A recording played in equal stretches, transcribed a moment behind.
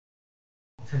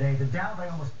today, the Dow by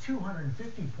almost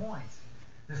 250 points.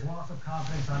 This loss of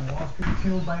confidence on Wall Street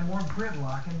fueled by more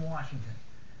gridlock in Washington.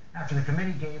 After the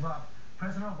committee gave up,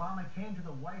 President Obama came to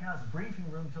the White House briefing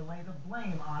room to lay the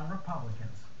blame on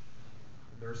Republicans.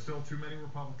 There are still too many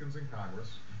Republicans in Congress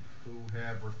who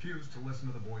have refused to listen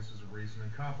to the voices of reason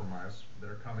and compromise that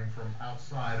are coming from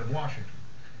outside of Washington.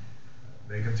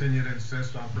 They continue to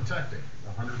insist on protecting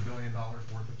the $100 billion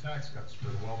worth of tax cuts for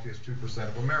the wealthiest 2%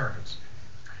 of Americans.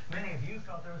 Many of you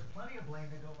felt there was plenty of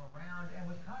blame to go around, and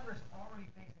with Congress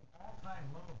already facing all-time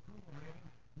low approval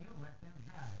rating, you let them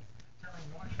have it, telling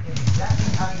Washington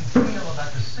exactly how you feel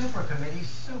about the super committee's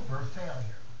super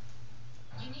failure.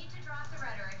 You need to drop the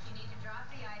rhetoric